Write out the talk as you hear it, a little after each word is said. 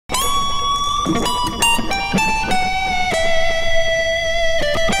Welcome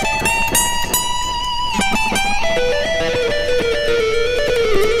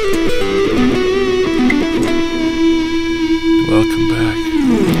back.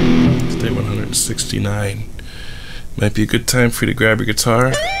 It's day 169. Might be a good time for you to grab your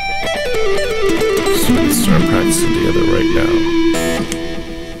guitar. So let's start practicing together right now.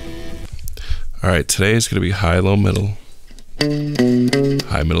 Alright, today is going to be high, low, middle.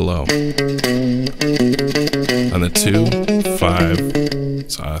 High, middle, low. On the 2,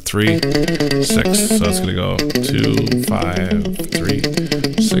 5, 3, 6. So it's going to go 2, 5, 3,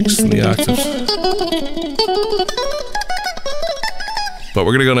 6 in the octaves. But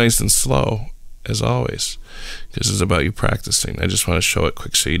we're going to go nice and slow, as always, because it's about you practicing. I just want to show it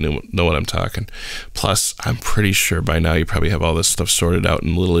quick so you know what I'm talking. Plus, I'm pretty sure by now you probably have all this stuff sorted out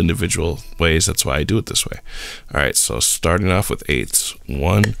in little individual ways. That's why I do it this way. All right, so starting off with 8s.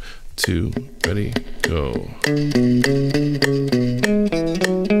 1, 2, ready, go.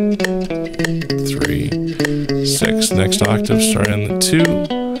 3, 6. Next octave, starting on the 2,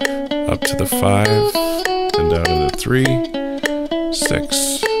 up to the 5, then down to the 3.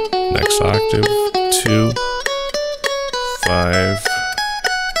 6. Next octave, 2, 5,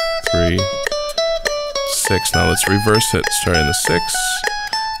 3, 6. Now let's reverse it. Starting the 6,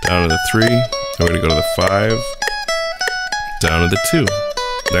 down to the 3. Then we're going to go to the 5, down to the 2.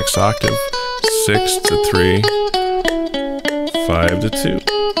 Next octave, 6 to 3, 5 to 2.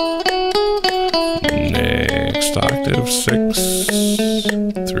 Next octave, 6,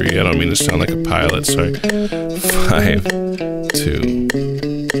 3. I don't mean to sound like a pilot, sorry. 5, 2.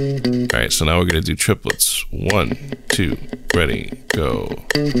 Alright, so now we're going to do triplets. 1, 2, ready, go.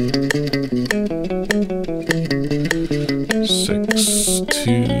 6,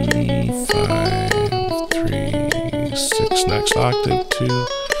 2, 5, 3, 6. Next octave, 2,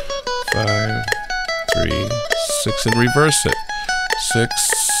 5, 3, 6. And reverse it.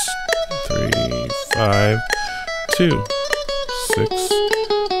 6, 3, 5, 2, 6,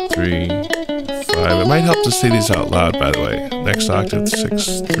 3, 5. It might help to say these out loud, by the way. Next octave,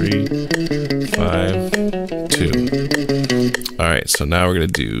 6, 3, 5, 2. Alright, so now we're going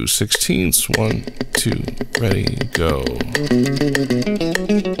to do 16ths. 1, 2, ready, go.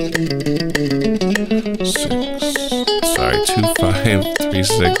 6, sorry, 2, 5, 3,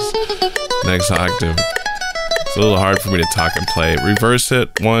 6. Next octave. It's a little hard for me to talk and play. Reverse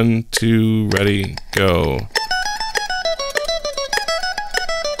it. 1, 2, ready, go.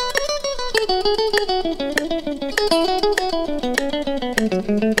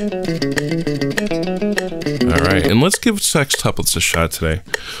 Alright, and let's give sextuplets a shot today.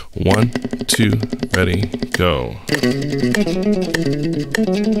 1, 2, ready, go.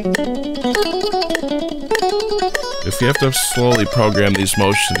 If you have to slowly program these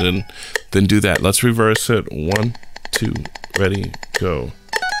motions, then do that. Let's reverse it. 1, 2, ready, go.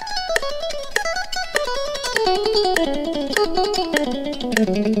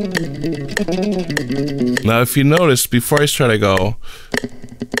 Now, if you notice, before I start, I go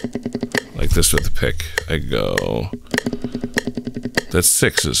like this with the pick. I go. That's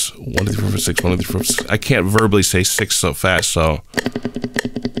 6s. 1, 2, 3, 4, 5, 6. 1, 2, 3, 4, 5, 6. I can't verbally say 6 so fast, so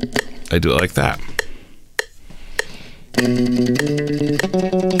I do it like that.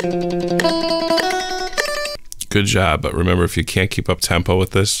 Good job, but remember, if you can't keep up tempo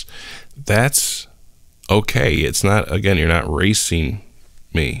with this, that's okay. It's not, again, you're not racing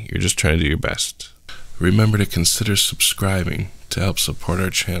me. You're just trying to do your best. Remember to consider subscribing to help support our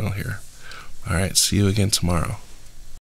channel here. All right, see you again tomorrow.